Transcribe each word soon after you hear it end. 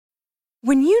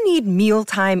When you need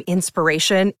mealtime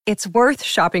inspiration, it's worth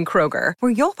shopping Kroger,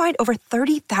 where you'll find over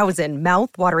 30,000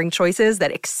 mouth-watering choices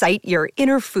that excite your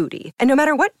inner foodie. And no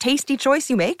matter what tasty choice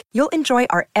you make, you'll enjoy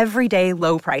our everyday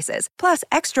low prices, plus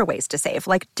extra ways to save,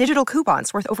 like digital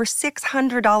coupons worth over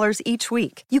 $600 each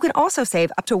week. You can also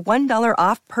save up to $1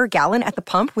 off per gallon at the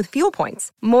pump with fuel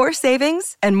points. More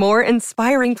savings and more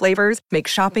inspiring flavors make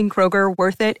shopping Kroger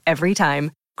worth it every time.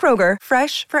 Kroger,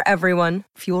 fresh for everyone.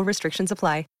 Fuel restrictions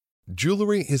apply.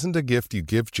 Jewelry isn't a gift you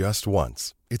give just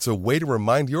once. It's a way to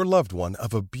remind your loved one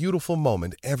of a beautiful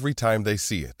moment every time they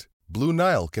see it. Blue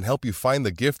Nile can help you find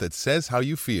the gift that says how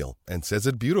you feel and says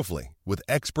it beautifully, with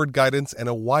expert guidance and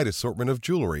a wide assortment of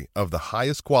jewelry of the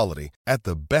highest quality at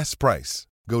the best price.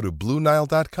 Go to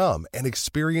BlueNile.com and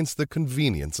experience the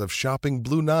convenience of shopping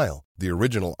Blue Nile, the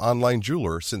original online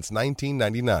jeweler since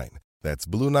 1999. That's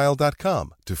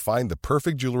BlueNile.com to find the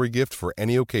perfect jewelry gift for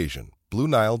any occasion.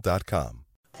 BlueNile.com.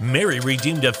 Mary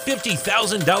redeemed a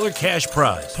 $50,000 cash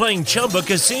prize playing Chumba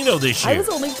Casino this year. I was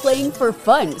only playing for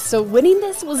fun, so winning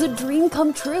this was a dream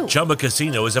come true. Chumba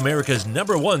Casino is America's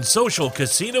 #1 social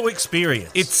casino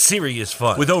experience. It's serious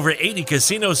fun. With over 80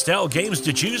 casino-style games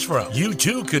to choose from, you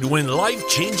too could win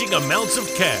life-changing amounts of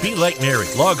cash. Be like Mary.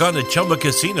 Log on to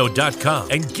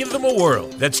ChumbaCasino.com and give them a whirl.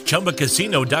 That's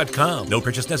ChumbaCasino.com. No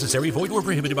purchase necessary. Void where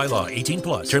prohibited by law.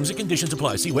 18+. Terms and conditions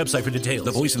apply. See website for details.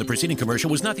 The voice in the preceding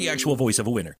commercial was not the actual voice of a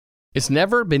winner. It's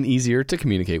never been easier to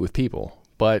communicate with people,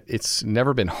 but it's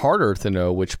never been harder to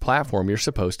know which platform you're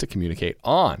supposed to communicate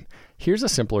on. Here's a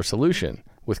simpler solution.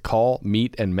 With call,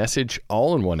 meet, and message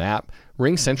all in one app,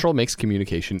 RingCentral makes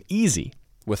communication easy.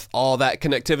 With all that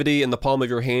connectivity in the palm of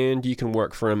your hand, you can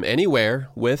work from anywhere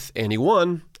with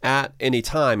anyone at any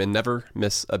time and never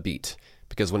miss a beat.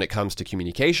 Because when it comes to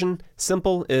communication,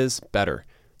 simple is better.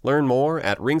 Learn more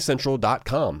at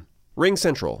ringcentral.com.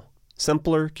 RingCentral.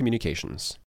 Simpler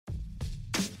communications.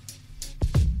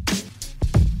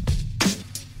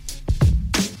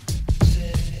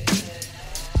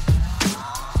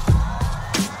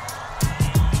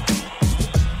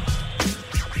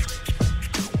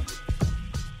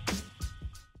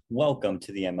 Welcome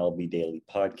to the MLB Daily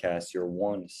Podcast, your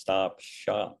one-stop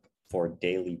shop for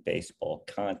daily baseball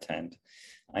content.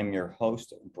 I'm your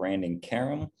host, Brandon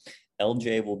Karam.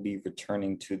 LJ will be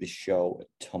returning to the show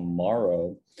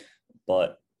tomorrow,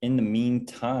 but in the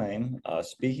meantime,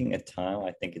 speaking of time,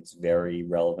 I think it's very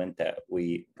relevant that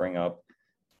we bring up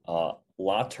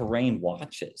La Touraine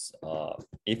watches.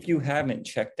 If you haven't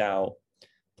checked out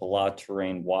the La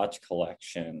Touraine watch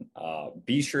collection,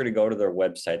 be sure to go to their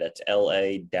website. That's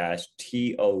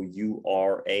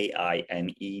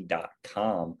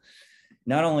LA-TOURAINE.com.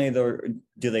 Not only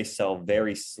do they sell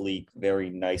very sleek,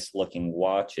 very nice looking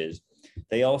watches,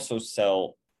 they also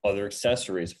sell other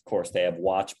accessories. Of course, they have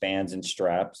watch bands and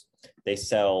straps. They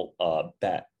sell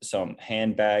some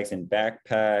handbags and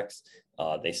backpacks.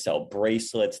 They sell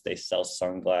bracelets. They sell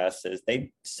sunglasses.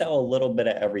 They sell a little bit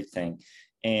of everything.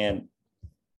 And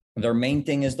their main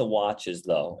thing is the watches,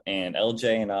 though. And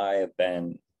LJ and I have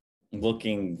been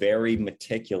looking very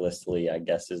meticulously, I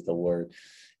guess is the word,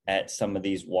 at some of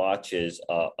these watches.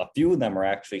 A few of them are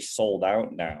actually sold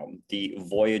out now. The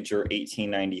Voyager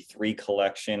 1893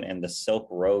 collection and the Silk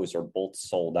Rose are both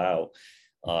sold out.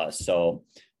 So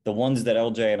the ones that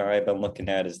LJ and I have been looking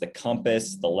at is the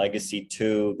Compass, the Legacy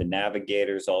 2, the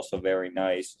Navigator is also very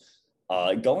nice.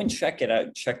 Go and check it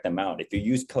out. Check them out. If you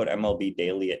use code MLB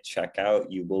Daily at checkout,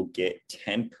 you will get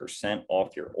 10%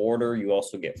 off your order. You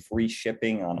also get free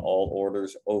shipping on all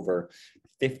orders over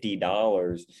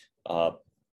 $50.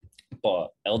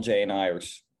 But LJ and I are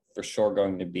for sure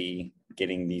going to be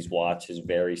getting these watches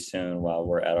very soon while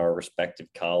we're at our respective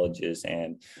colleges.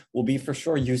 And we'll be for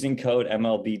sure using code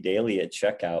MLB Daily at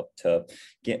checkout to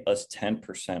get us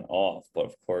 10% off. But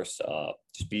of course,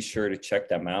 just be sure to check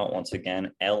them out. Once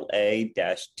again,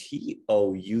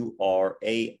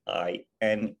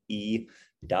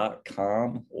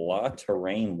 LA-TOURAINE.com, La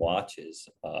Touraine watches.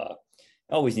 I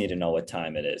always need to know what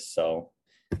time it is, so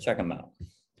check them out.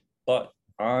 But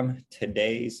on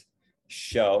today's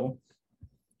show,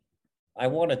 I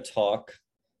want to talk,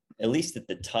 at least at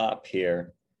the top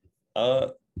here,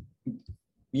 I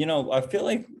feel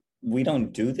like we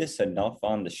don't do this enough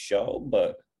on the show,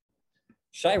 but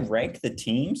should I rank the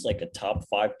teams like a top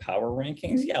 5 power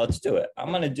rankings? Yeah, let's do it. I'm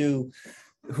going to do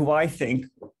who I think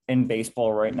in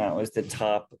baseball right now is the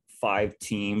top 5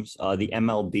 teams. The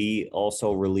MLB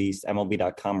also released,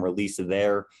 MLB.com released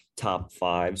their top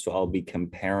 5, so I'll be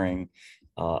comparing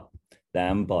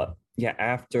them. But yeah,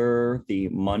 after the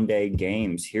Monday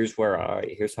games, here's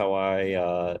how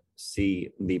I see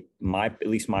at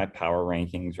least my power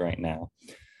rankings right now.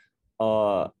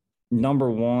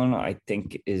 Number one, I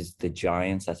think, is the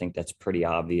Giants. I think that's pretty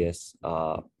obvious.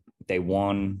 They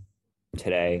won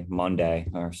today, Monday,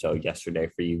 or so yesterday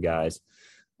for you guys.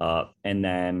 And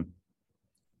then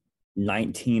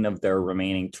 19 of their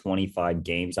remaining 25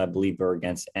 games, I believe, are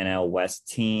against NL West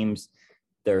teams.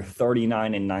 They're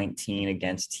 39-19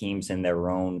 against teams in their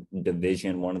own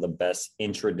division, one of the best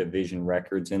intra-division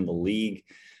records in the league.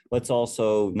 Let's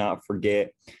also not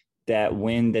forget that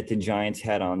win that the Giants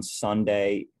had on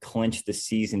Sunday clinched the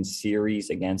season series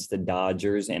against the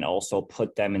Dodgers and also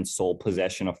put them in sole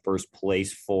possession of first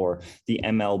place for the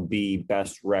MLB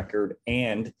best record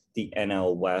and the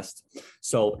NL West.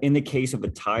 So in the case of a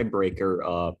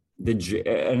tiebreaker,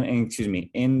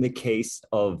 in the case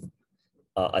of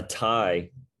a tie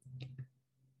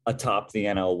atop the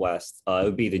NL West, it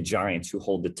would be the Giants who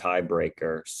hold the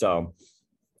tiebreaker. So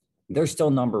they're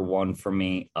still number one for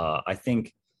me. I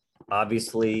think,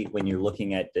 obviously, when you're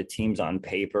looking at the teams on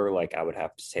paper, like I would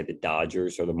have to say the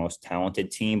Dodgers are the most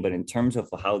talented team. But in terms of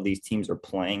how these teams are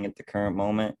playing at the current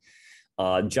moment,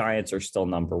 Giants are still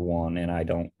number one. And I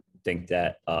don't think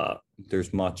that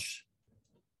there's much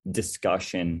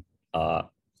discussion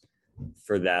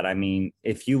for that. I mean,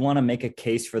 if you want to make a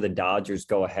case for the Dodgers,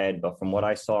 go ahead. But from what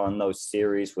I saw in those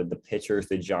series with the pitchers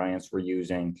the Giants were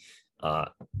using,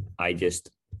 I just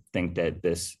think that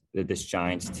this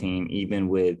Giants team, even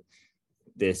with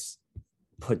this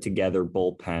put together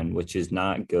bullpen, which is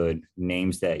not good,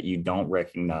 names that you don't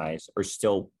recognize, are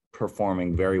still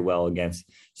performing very well against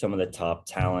some of the top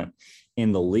talent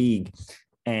in the league.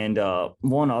 And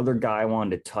one other guy I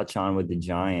wanted to touch on with the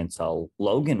Giants,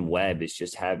 Logan Webb is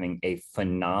just having a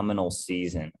phenomenal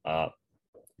season.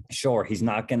 Sure, he's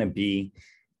not going to be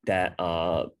that,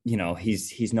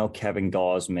 he's no Kevin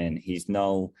Gausman. He's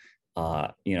no,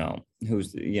 Alex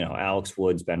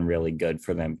Wood's been really good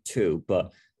for them too.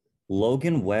 But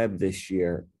Logan Webb this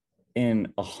year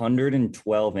in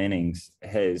 112 innings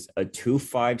has a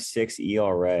 2.56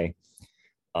 ERA,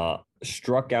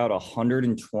 struck out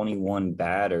 121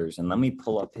 batters. And let me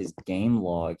pull up his game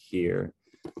log here,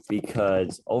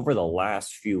 because over the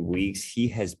last few weeks, he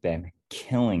has been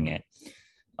killing it.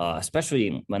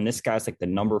 Especially when this guy's like the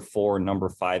number 4, number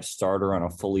 5 starter on a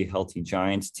fully healthy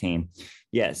Giants team.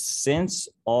 Yes, since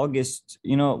August,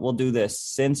 we'll do this.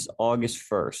 Since August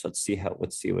 1st, let's see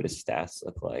what his stats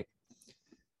look like.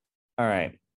 All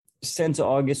right. Since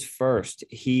August 1st,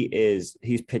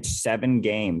 he's pitched 7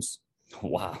 games.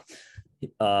 Wow.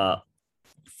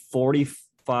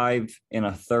 45 and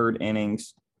a third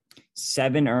innings,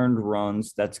 7 earned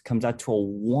runs. That comes out to a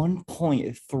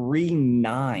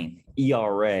 1.39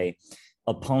 ERA.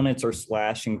 Opponents are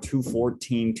slashing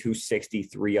 214, 260,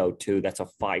 302. That's a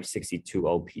 562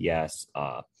 OPS.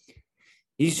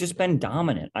 He's just been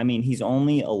dominant. I mean, he's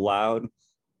only allowed,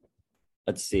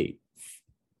 8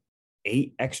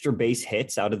 extra base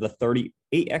hits out of the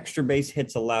 38 extra base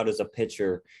hits allowed as a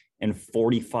pitcher in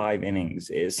 45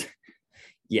 innings is,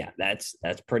 that's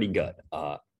pretty good.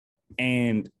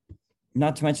 And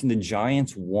not to mention the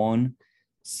Giants won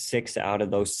 6 out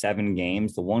of those 7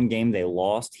 games. The one game they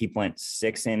lost, he went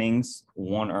 6 innings,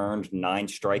 1 earned, 9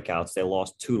 strikeouts. They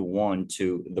lost 2-1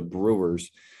 to the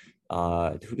Brewers.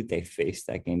 Who did they face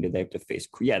that game? Did they have to face?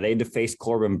 Yeah, they had to face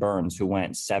Corbin Burns, who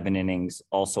went 7 innings,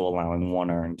 also allowing 1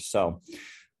 earned. So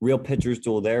real pitcher's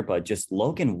duel there, but just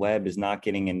Logan Webb is not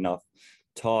getting enough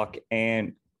talk.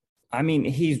 And I mean,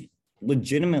 he's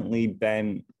legitimately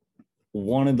been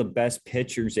one of the best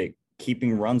pitchers at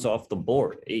keeping runs off the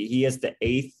board. He has the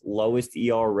 8th lowest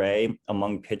ERA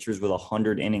among pitchers with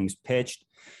 100 innings pitched.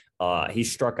 He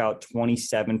struck out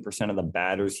 27% of the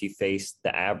batters he faced.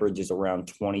 The average is around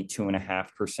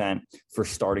 22.5% for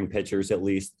starting pitchers, at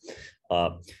least.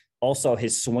 Also,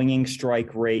 his swinging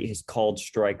strike rate, his called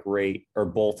strike rate are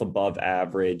both above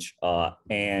average.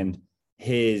 And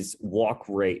his walk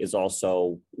rate is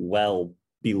also well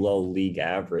below league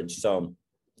average. So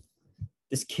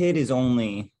this kid is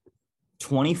only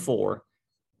 24.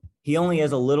 He only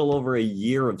has a little over a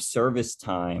year of service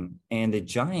time, and the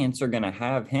Giants are going to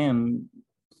have him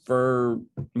for,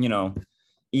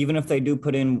 even if they do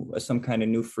put in some kind of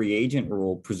new free agent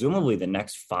rule, presumably the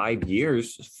next 5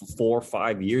 years, 4 or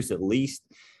 5 years at least.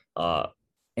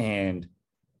 And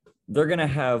they're going to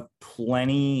have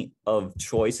plenty of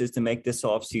choices to make this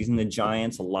offseason. The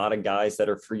Giants, a lot of guys that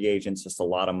are free agents, just a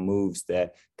lot of moves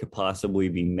that could possibly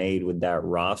be made with that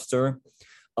roster.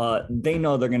 They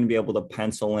know they're going to be able to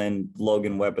pencil in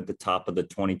Logan Webb at the top of the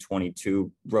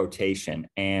 2022 rotation.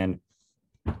 And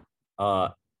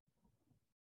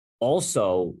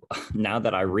also, now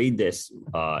that I read this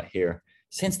here,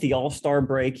 since the All-Star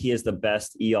break, he has the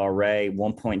best ERA,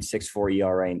 1.64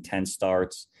 ERA in 10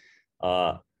 starts.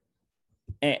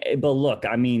 But look,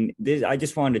 I mean, I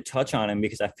just wanted to touch on him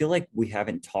because I feel like we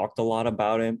haven't talked a lot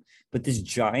about him. But this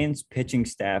Giants pitching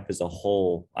staff as a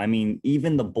whole, I mean,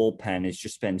 even the bullpen has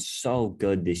just been so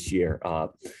good this year.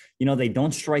 They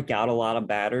don't strike out a lot of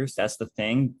batters. That's the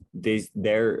thing.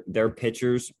 Their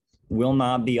pitchers will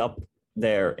not be up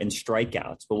there in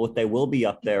strikeouts, but what they will be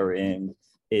up there in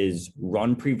is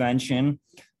run prevention,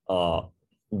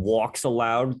 walks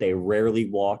allowed. They rarely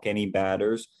walk any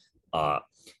batters.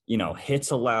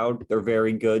 Hits allowed, they're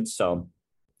very good. So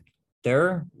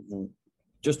they're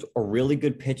just a really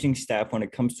good pitching staff when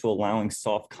it comes to allowing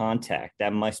soft contact.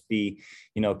 That must be,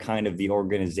 kind of the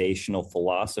organizational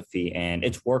philosophy, and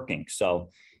it's working. So,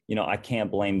 I can't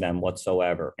blame them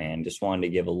whatsoever. And just wanted to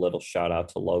give a little shout out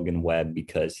to Logan Webb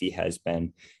because he has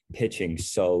been pitching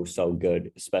so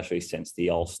good, especially since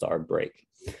the All-Star break.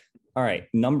 All right,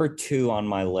 number 2 on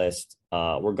my list,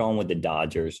 we're going with the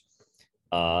Dodgers.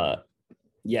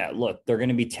 Look, they're going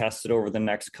to be tested over the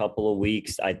next couple of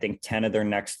weeks. I think 10 of their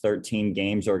next 13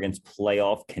 games are against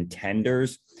playoff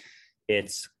contenders.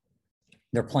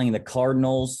 They're playing the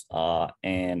Cardinals,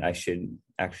 and I should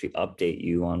actually update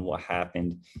you on what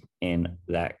happened in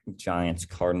that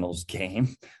Giants-Cardinals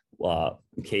game.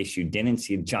 In case you didn't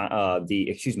see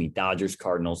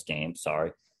Dodgers-Cardinals game,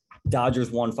 sorry. Dodgers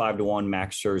won 5-1.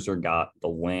 Max Scherzer got the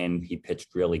win. He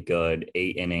pitched really good.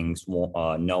 8 innings,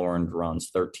 no earned runs,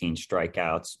 13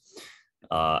 strikeouts.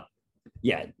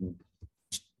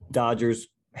 Dodgers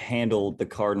handled the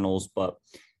Cardinals, but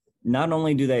not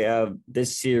only do they have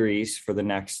this series for the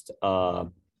next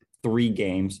 3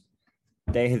 games,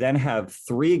 they then have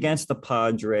 3 against the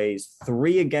Padres,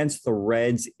 3 against the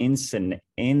Reds in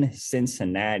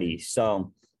Cincinnati.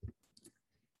 So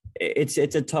it's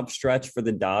a tough stretch for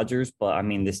the Dodgers, but I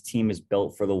mean, this team is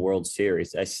built for the World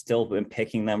Series. I still am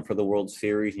picking them for the World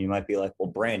Series. And you might be like,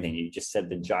 well, Brandon, you just said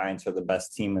the Giants are the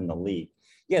best team in the league.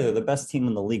 Yeah, they're the best team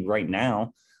in the league right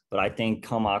now. But I think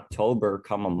come October,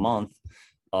 come a month,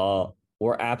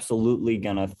 we're absolutely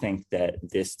going to think that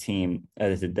this team,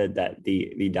 that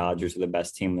the Dodgers are the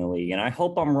best team in the league. And I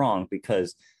hope I'm wrong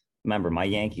because remember, my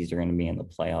Yankees are going to be in the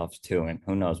playoffs too, and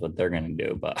who knows what they're going to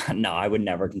do. But no, I would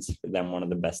never consider them one of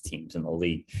the best teams in the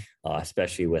league,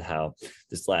 especially with how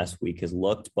this last week has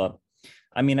looked. But,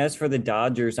 I mean, as for the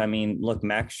Dodgers, I mean, look,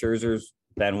 Max Scherzer's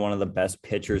been one of the best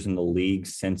pitchers in the league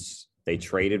since they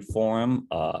traded for him.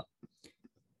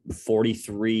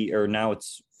 43, or now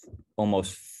it's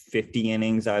almost 50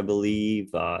 innings, I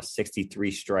believe,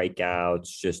 63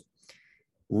 strikeouts, just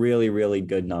really, really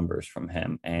good numbers from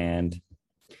him. And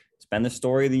been the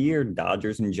story of the year,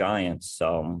 Dodgers and Giants.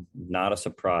 So not a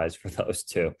surprise for those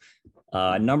two.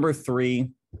 Number 3,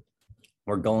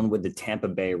 we're going with the Tampa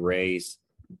Bay Rays.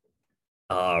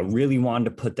 Really wanted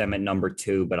to put them at number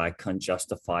 2, but I couldn't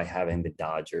justify having the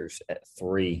Dodgers at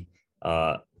 3.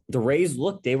 The Rays,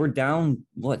 look, they were down,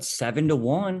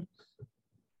 7-1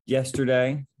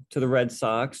 yesterday to the Red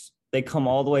Sox. They come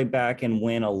all the way back and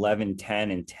win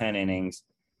 11-10 in 10 innings.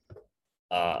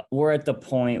 We're at the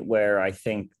point where I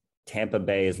think Tampa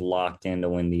Bay is locked in to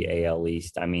win the AL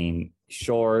East. I mean,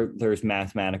 sure, there's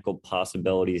mathematical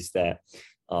possibilities that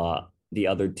the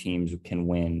other teams can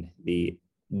win the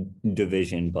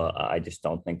division, but I just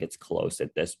don't think it's close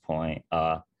at this point.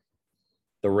 The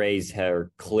Rays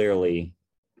are clearly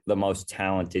the most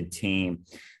talented team.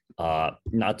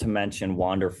 Not to mention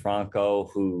Wander Franco,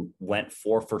 who went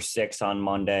 4 for 6 on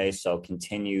Monday, so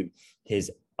continued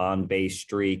his on-base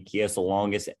streak. He has the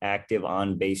longest active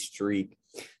on-base streak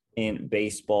in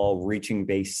baseball, reaching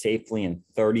base safely in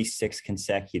 36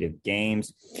 consecutive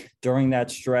games. During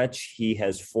that stretch, he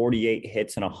has 48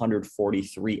 hits and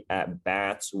 143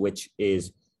 at-bats, which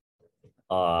is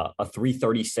a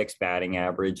 .336 batting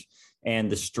average. And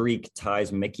the streak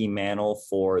ties Mickey Mantle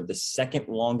for the second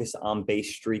longest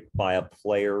on-base streak by a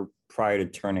player prior to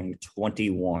turning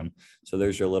 21. So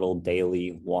there's your little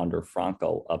daily Wander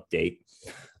Franco update.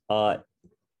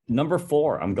 Number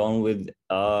 4, I'm going with,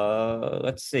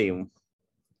 let's see.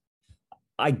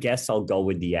 I guess I'll go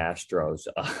with the Astros.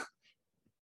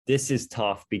 This is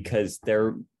tough because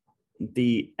the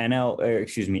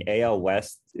AL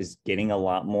West is getting a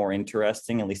lot more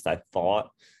interesting. At least I thought.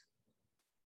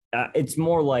 It's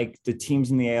more like the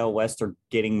teams in the AL West are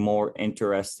getting more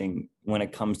interesting when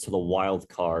it comes to the wild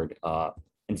card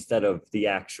instead of the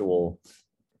actual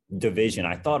division.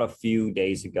 I thought a few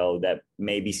days ago that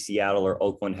maybe Seattle or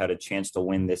Oakland had a chance to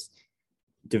win this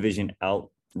division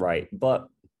outright. But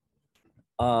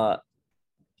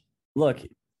look,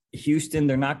 Houston,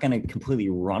 they're not going to completely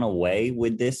run away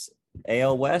with this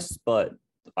AL West, but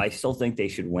I still think they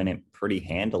should win it pretty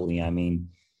handily. I mean,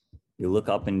 You look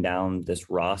up and down this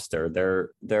roster,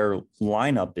 their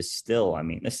lineup is still, I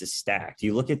mean, this is stacked.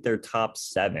 You look at their top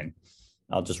 7.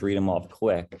 I'll just read them off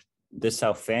quick. This is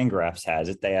how Fangraphs has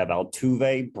it. They have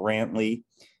Altuve, Brantley,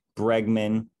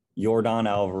 Bregman, Yordan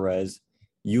Alvarez,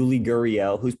 Yuli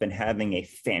Gurriel, who's been having a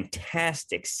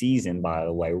fantastic season, by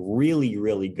the way. Really,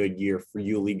 really good year for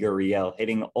Yuli Gurriel,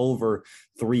 hitting over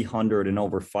 300 and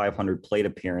over 500 plate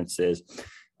appearances.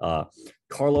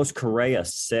 Carlos Correa,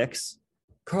 6th.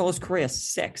 Carlos Correa,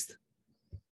 6th.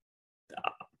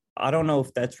 I don't know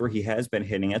if that's where he has been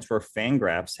hitting. That's where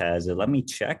Fangraphs has it. Let me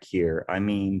check here. I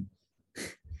mean,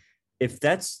 if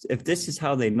this is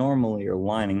how they normally are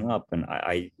lining up, and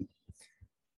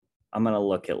I'm going to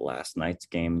look at last night's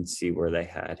game and see where they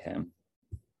had him.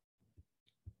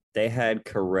 They had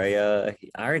Correa.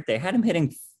 All right, they had him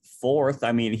hitting 4th.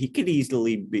 I mean, he could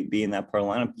easily be in that part of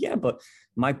the lineup. Yeah, but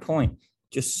my point,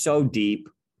 just so deep,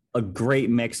 a great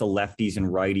mix of lefties and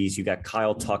righties. You got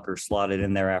Kyle Tucker slotted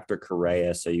in there after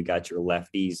Correa. So you got your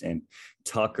lefties and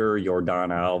Tucker,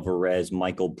 Yordan Alvarez,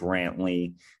 Michael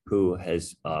Brantley, who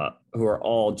are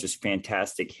all just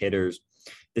fantastic hitters.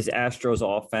 This Astros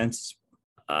offense,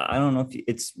 I don't know if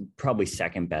it's probably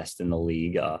second best in the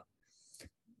league.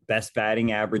 Best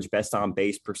batting average, best on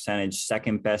base percentage,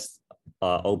 second best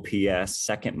OPS,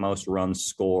 second most runs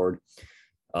scored.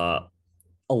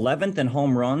 11th in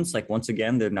home runs. Like, once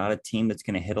again, they're not a team that's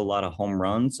going to hit a lot of home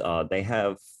runs. They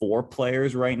have 4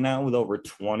 players right now with over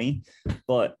 20,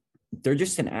 but they're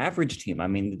just an average team. I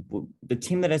mean, the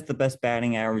team that has the best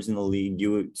batting average in the league,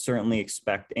 you would certainly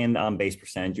expect, and on base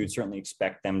percentage, you would certainly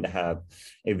expect them to have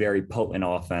a very potent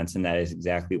offense. And that is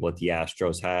exactly what the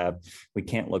Astros have. We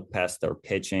can't look past their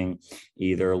pitching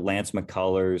either. Lance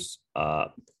McCullers,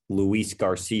 Luis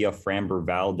Garcia, Framber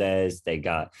Valdez. They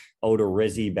got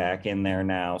Odorizzi back in there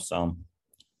now. So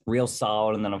real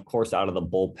solid. And then, of course, out of the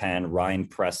bullpen, Ryan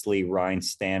Presley, Ryan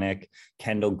Stanek,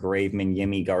 Kendall Graveman,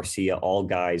 Yimi Garcia, all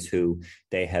guys who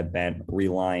they have been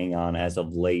relying on as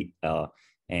of late,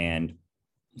 and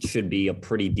should be a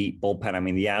pretty deep bullpen. I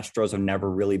mean, the Astros have never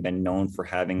really been known for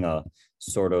having a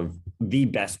sort of the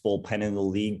best bullpen in the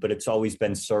league, but it's always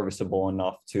been serviceable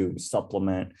enough to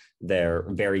supplement their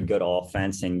very good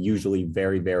offense and usually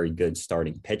very, very good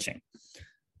starting pitching.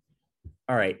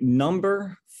 All right,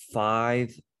 number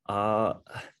 5.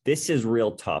 This is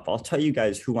real tough. I'll tell you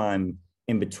guys who I'm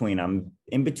in between. I'm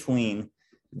in between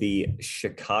the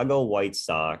Chicago White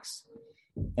Sox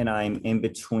and I'm in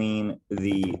between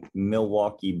the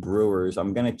Milwaukee Brewers.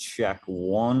 I'm going to check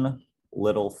one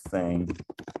little thing.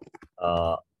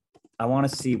 I want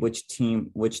to see which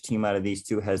team out of these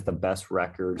two has the best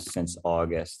record since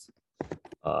August.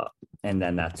 And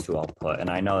then that's who I'll put. And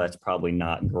I know that's probably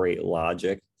not great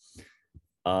logic.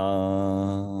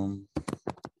 Okay,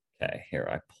 here,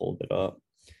 I pulled it up.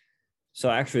 So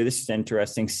actually, this is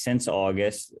interesting. Since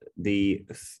August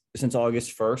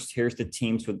 1st, here's the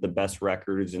teams with the best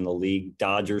records in the league.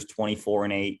 Dodgers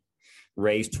 24-8,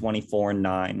 Rays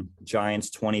 24-9,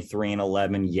 Giants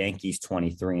 23-11, Yankees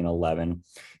 23-11.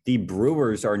 The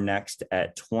Brewers are next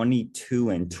at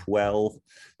 22-12.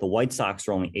 The White Sox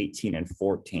are only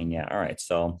 18-14. Yeah, all right.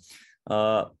 So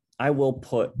I will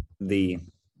put the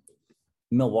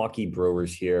Milwaukee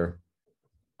Brewers here.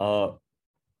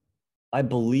 I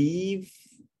believe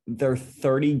they're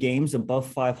 30 games above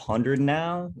 500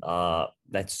 now.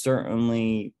 That's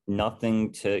certainly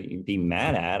nothing to be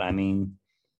mad at. I mean,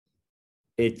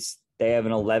 they have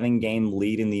an 11-game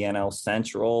lead in the NL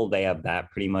Central. They have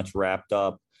that pretty much wrapped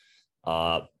up.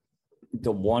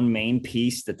 The one main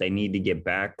piece that they need to get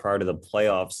back prior to the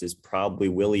playoffs is probably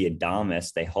Willy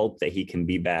Adames. They hope that he can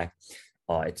be back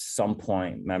at some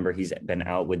point. Remember, he's been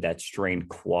out with that strained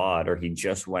quad, or he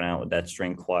just went out with that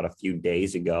strained quad a few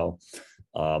days ago.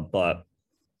 But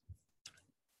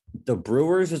the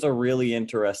Brewers is a really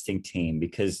interesting team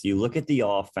because you look at the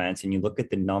offense and you look at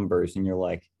the numbers and you're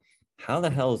like, how the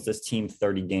hell is this team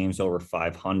 30 games over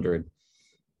 500?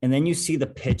 And then you see the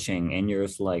pitching and you're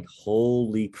just like,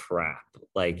 holy crap.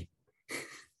 Like,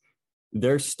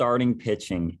 their starting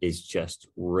pitching is just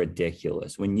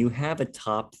ridiculous. When you have a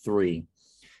top 3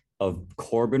 of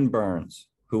Corbin Burns,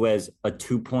 who has a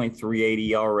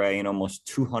 2.38 ERA and almost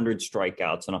 200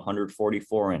 strikeouts and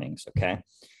 144 innings, okay?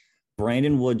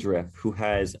 Brandon Woodruff, who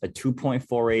has a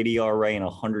 2.48 ERA and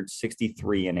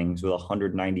 163 innings with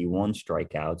 191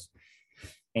 strikeouts,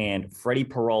 and Freddie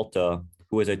Peralta,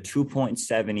 who has a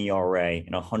 2.7 ERA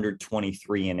and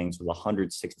 123 innings with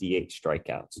 168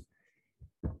 strikeouts.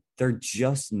 They're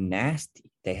just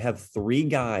nasty. They have 3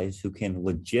 guys who can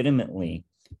legitimately,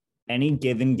 any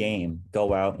given game,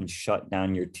 go out and shut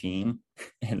down your team,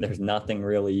 and there's nothing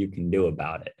really you can do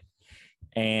about it.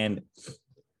 And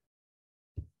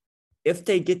if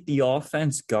they get the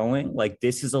offense going, like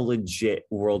this is a legit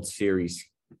World Series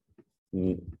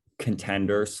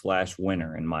contender /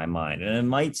 winner in my mind. And it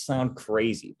might sound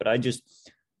crazy, but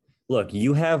look,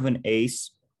 you have an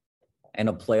ace in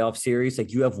a playoff series.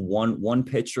 Like you have one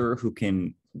pitcher who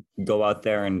can go out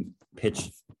there and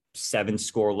pitch 7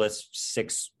 scoreless,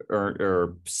 6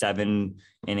 or 7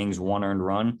 innings, 1 earned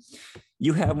run.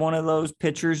 You have one of those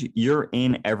pitchers, you're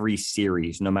in every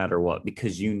series, no matter what,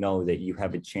 because you know that you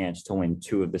have a chance to win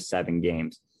 2 of the 7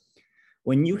 games.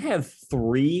 When you have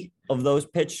 3 of those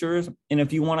pitchers, and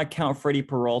if you want to count Freddie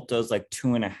Peralta as like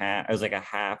 2.5, as like a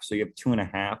half, so you have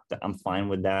 2.5, I'm fine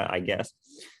with that, I guess.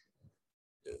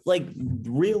 Like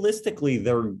realistically,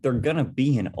 they're gonna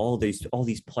be in all these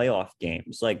playoff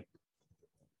games. Like,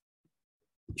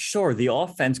 sure, the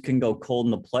offense can go cold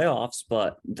in the playoffs,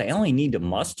 but they only need to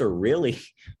muster really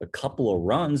a couple of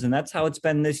runs, and that's how it's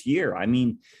been this year. I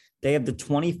mean, they have the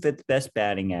 25th best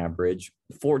batting average,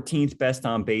 14th best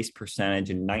on base percentage,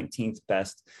 and 19th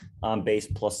best on base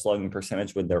plus slugging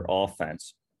percentage with their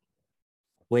offense,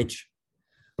 which,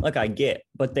 look, I get,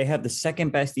 but they have the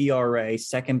 2nd best ERA,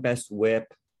 2nd best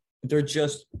WHIP. They're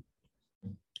just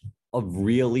a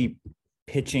really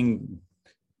pitching.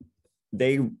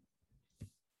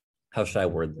 How should I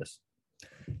word this?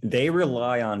 They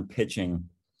rely on pitching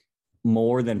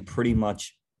more than pretty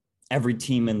much every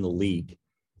team in the league.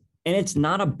 And it's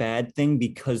not a bad thing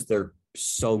because they're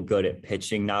so good at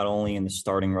pitching, not only in the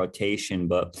starting rotation,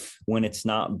 but when it's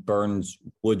not Burns,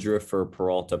 Woodruff, or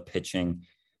Peralta pitching,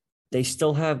 they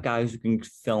still have guys who can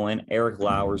fill in. Eric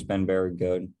Lauer's been very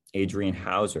good. Adrian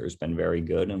Hauser has been very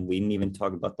good. And we didn't even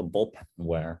talk about the bullpen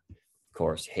where, of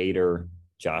course, Hader,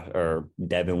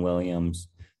 Devin Williams,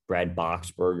 Brad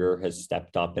Boxberger has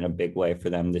stepped up in a big way for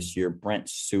them this year. Brent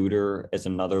Suter is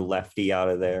another lefty out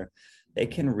of there. They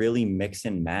can really mix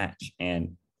and match.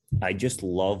 And I just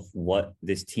love what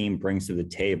this team brings to the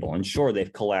table. And sure,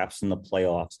 they've collapsed in the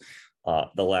playoffs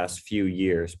the last few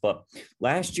years. But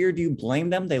last year, do you blame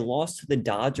them? They lost to the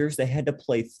Dodgers. They had to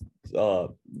play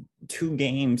 2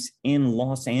 games in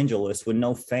Los Angeles with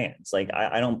no fans. Like,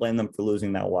 I don't blame them for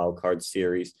losing that wild card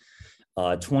series.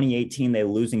 2018, they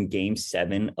lose in Game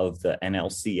 7 of the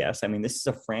NLCS. I mean, this is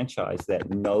a franchise that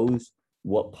knows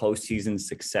what postseason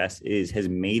success is, has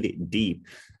made it deep.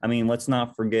 I mean, let's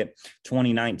not forget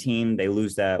 2019, they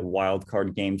lose that wild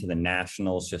card game to the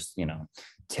Nationals. Just,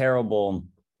 terrible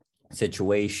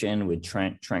situation with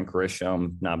Trent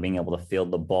Grisham not being able to field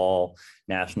the ball.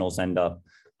 Nationals end up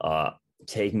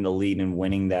taking the lead and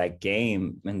winning that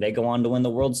game, and they go on to win the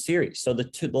World Series. So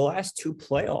the last 2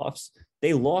 playoffs,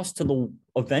 they lost to the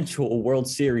eventual World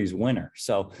Series winner.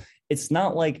 So it's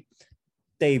not like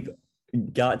they've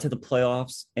got to the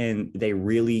playoffs and they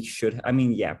really should. I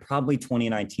mean, yeah, probably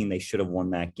 2019, they should have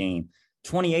won that game.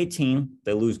 2018,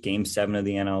 they lose Game 7 of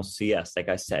the NLCS, like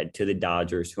I said, to the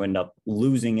Dodgers, who end up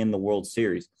losing in the World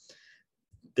Series.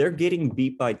 They're getting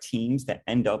beat by teams that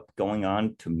end up going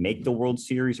on to make the World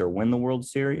Series or win the World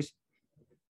Series.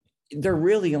 They're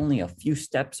really only a few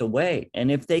steps away. And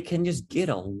if they can just get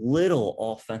a little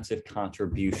offensive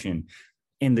contribution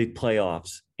in the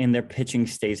playoffs and their pitching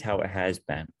stays how it has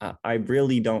been, I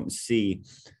really don't see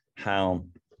how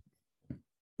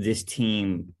this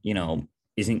team,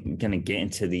 isn't going to get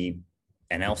into the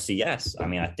NLCS. I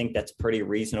mean, I think that's pretty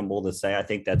reasonable to say. I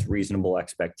think that's reasonable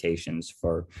expectations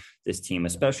for this team,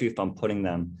 especially if I'm putting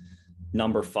them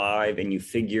number 5 and you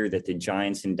figure that the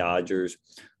Giants and Dodgers,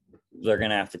 they're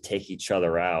going to have to take each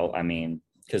other out. I mean,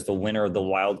 because the winner of the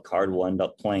wild card will end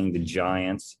up playing the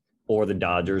Giants or the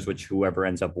Dodgers, which whoever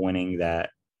ends up winning that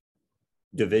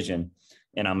division.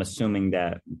 And I'm assuming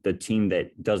that the team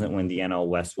that doesn't win the NL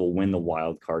West will win the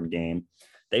wild card game.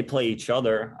 They play each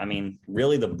other. I mean,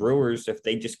 really the Brewers, if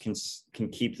they just can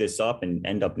keep this up and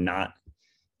end up not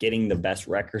getting the best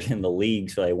record in the league,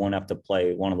 so they won't have to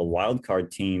play one of the wild card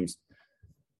teams,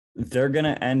 they're going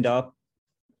to end up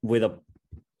with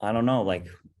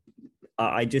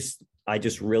I just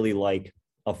really like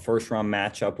a first round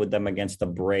matchup with them against the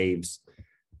Braves.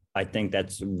 I think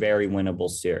that's a very winnable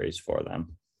series for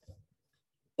them.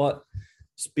 But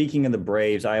speaking of the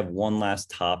Braves, I have one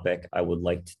last topic I would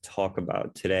like to talk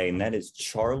about today, and that is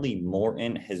Charlie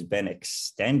Morton has been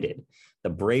extended.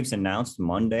 The Braves announced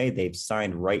Monday they've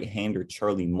signed right-hander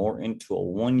Charlie Morton to a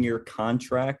 1-year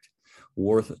contract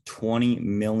worth $20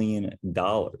 million.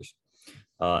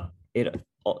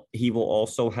 He will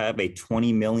also have a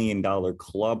 $20 million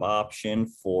club option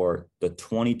for the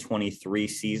 2023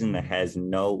 season that has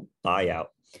no buyout.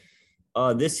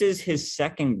 This is his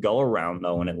second go-around,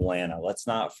 though, in Atlanta. Let's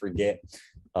not forget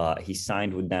he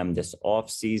signed with them this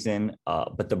offseason,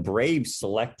 but the Braves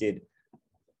selected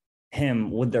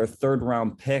him with their third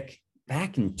round pick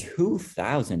back in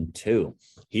 2002.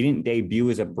 He didn't debut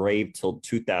as a Brave till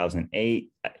 2008.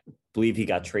 I believe he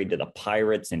got traded to the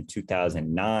Pirates in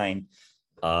 2009.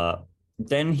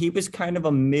 Then he was kind of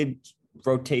a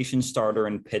mid-rotation starter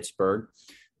in Pittsburgh.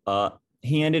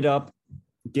 He ended up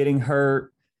getting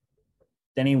hurt.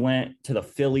 Then he went to the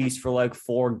Phillies for like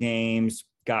 4 games,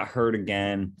 got hurt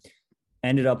again,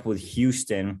 ended up with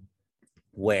Houston,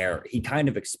 where he kind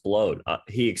of exploded.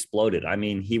 I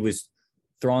mean, he was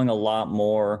throwing a lot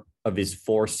more of his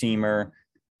four-seamer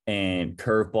and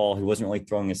curveball. He wasn't really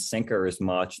throwing his sinker as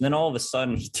much. And then all of a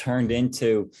sudden he turned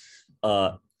into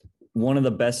one of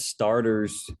the best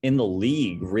starters in the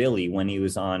league, really, when he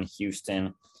was on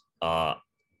Houston.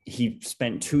 He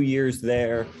spent 2 years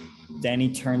there. Then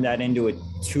he turned that into a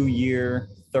 2-year,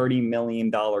 $30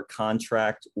 million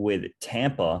contract with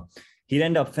Tampa. He'd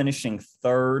end up finishing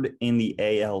third in the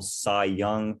AL Cy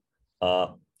Young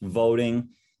voting.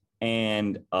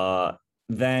 And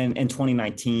then in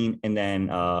 2019, and then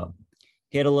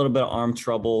he had a little bit of arm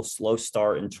trouble, slow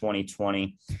start in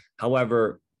 2020.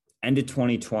 However, end of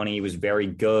 2020, he was very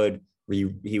good.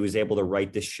 He was able to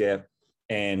right the ship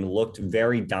and looked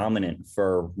very dominant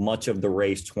for much of the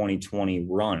Rays 2020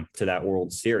 run to that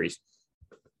World Series.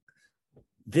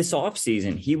 This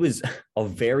offseason, he was a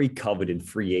very coveted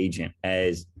free agent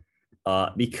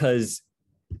because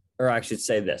I should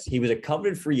say this, he was a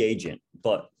coveted free agent,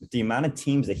 but the amount of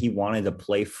teams that he wanted to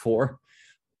play for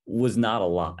was not a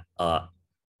lot.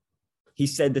 He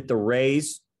said that the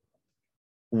Rays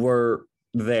were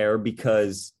there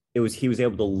because he was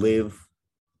able to live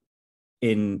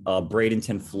in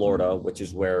Bradenton, Florida, which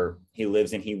is where he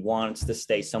lives, and he wants to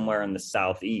stay somewhere in the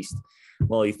Southeast.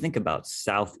 Well, you think about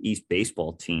Southeast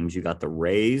baseball teams, you got the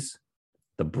Rays,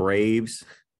 the Braves,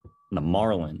 and the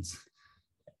Marlins.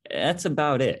 That's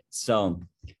about it. So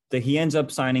he ends up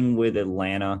signing with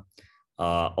Atlanta,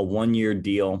 a 1-year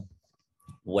deal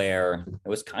where it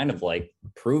was kind of like,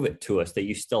 prove it to us that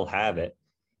you still have it.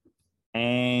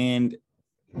 And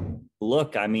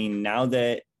look, I mean, now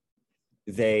that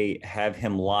they have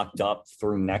him locked up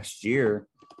through next year,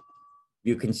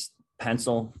 you can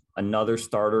pencil another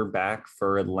starter back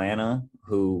for Atlanta,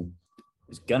 who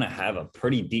is going to have a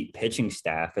pretty deep pitching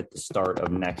staff at the start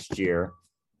of next year.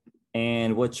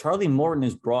 And what Charlie Morton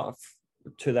has brought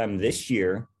to them this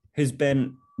year has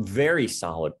been very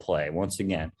solid play. Once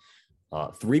again,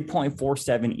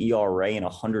 3.47 ERA in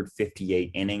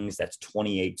 158 innings. That's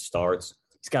 28 starts.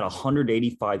 He's got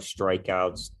 185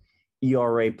 strikeouts,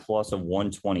 ERA plus of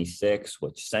 126,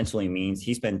 which essentially means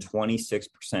he's been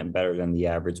 26% better than the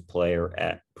average player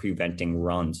at preventing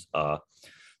runs.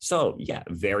 So, yeah,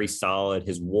 very solid.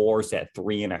 His WAR's at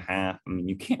 3.5. I mean,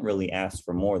 you can't really ask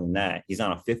for more than that. He's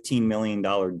on a $15 million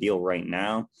deal right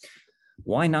now.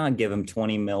 Why not give him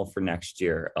 $20 million for next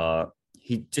year?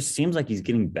 He just seems like he's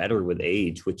getting better with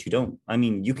age, which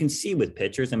you can see with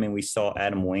pitchers. I mean, we saw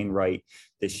Adam Wainwright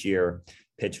this year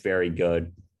pitch very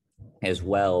good as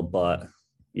well. But,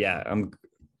 yeah, I'm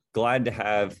glad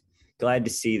to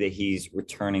see that he's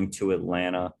returning to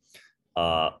Atlanta.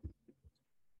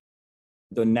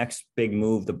 The next big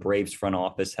move the Braves front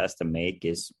office has to make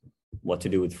is what to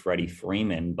do with Freddie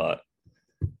Freeman. But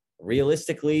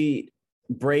realistically,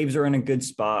 Braves are in a good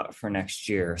spot for next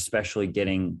year, especially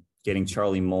getting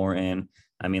Charlie Moore in.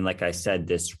 I mean, like I said,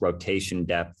 this rotation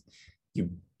depth, you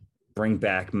bring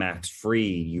back Max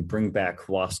Fried, you bring back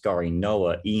Huascar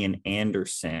Ynoa, Ian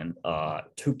Anderson,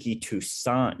 Touki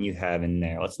Toussaint you have in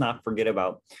there. Let's not forget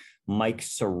about Mike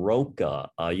Soroka.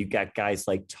 You got guys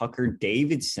like Tucker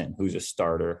Davidson, who's a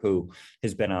starter, who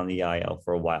has been on the IL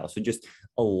for a while. So just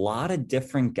a lot of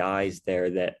different guys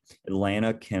there that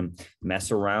Atlanta can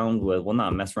mess around with. Well,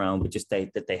 not mess around, but just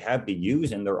that they have to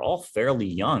use, and they're all fairly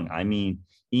young. I mean,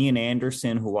 Ian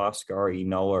Anderson, Huascar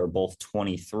Ynoa are both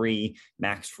 23.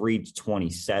 Max Fried's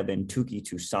 27. Touki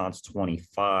Toussaint's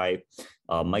 25.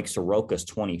 Mike Soroka's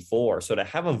 24. So to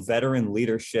have a veteran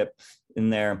leadership in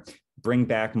there, bring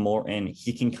back more, and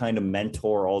he can kind of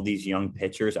mentor all these young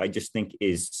pitchers, I just think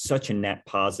is such a net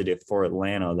positive for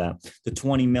Atlanta that the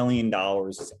 $20 million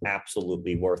is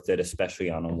absolutely worth it,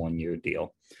 especially on a 1-year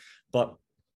deal. But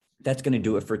that's going to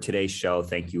do it for today's show.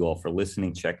 Thank you all for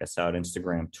listening. Check us out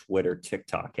Instagram, Twitter,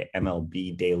 TikTok at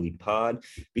MLB Daily Pod.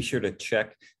 Be sure to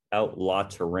check out La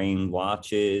Terrain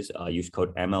watches. Use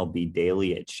code MLB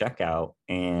Daily at checkout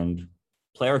and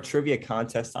play our trivia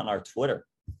contest on our Twitter.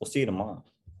 We'll see you tomorrow.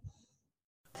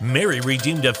 Mary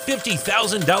redeemed a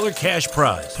 $50,000 cash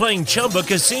prize playing Chumba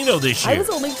Casino this year. I was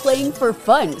only playing for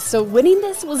fun, so winning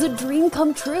this was a dream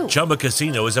come true. Chumba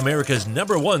Casino is America's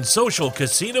 #1 social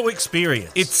casino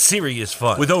experience. It's serious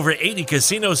fun. With over 80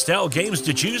 casino-style games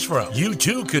to choose from, you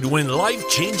too could win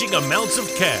life-changing amounts of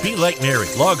cash. Be like Mary.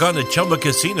 Log on to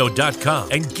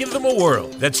ChumbaCasino.com and give them a whirl.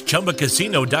 That's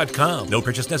ChumbaCasino.com. No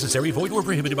purchase necessary. Void where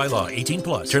prohibited by law.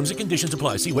 18+. Terms and conditions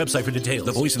apply. See website for details.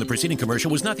 The voice in the preceding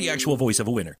commercial was not the actual voice of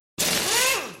a winner.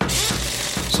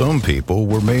 Some people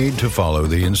were made to follow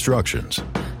the instructions.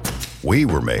 We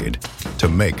were made to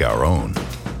make our own.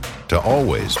 To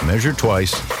always measure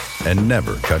twice and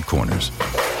never cut corners.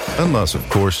 Unless, of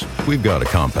course, we've got a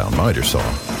compound miter saw.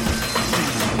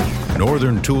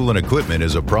 Northern Tool and Equipment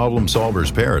is a problem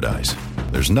solver's paradise.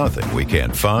 There's nothing we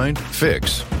can't find,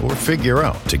 fix, or figure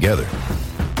out together.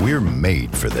 We're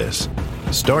made for this.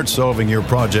 Start solving your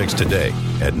projects today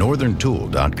at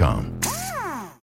northerntool.com.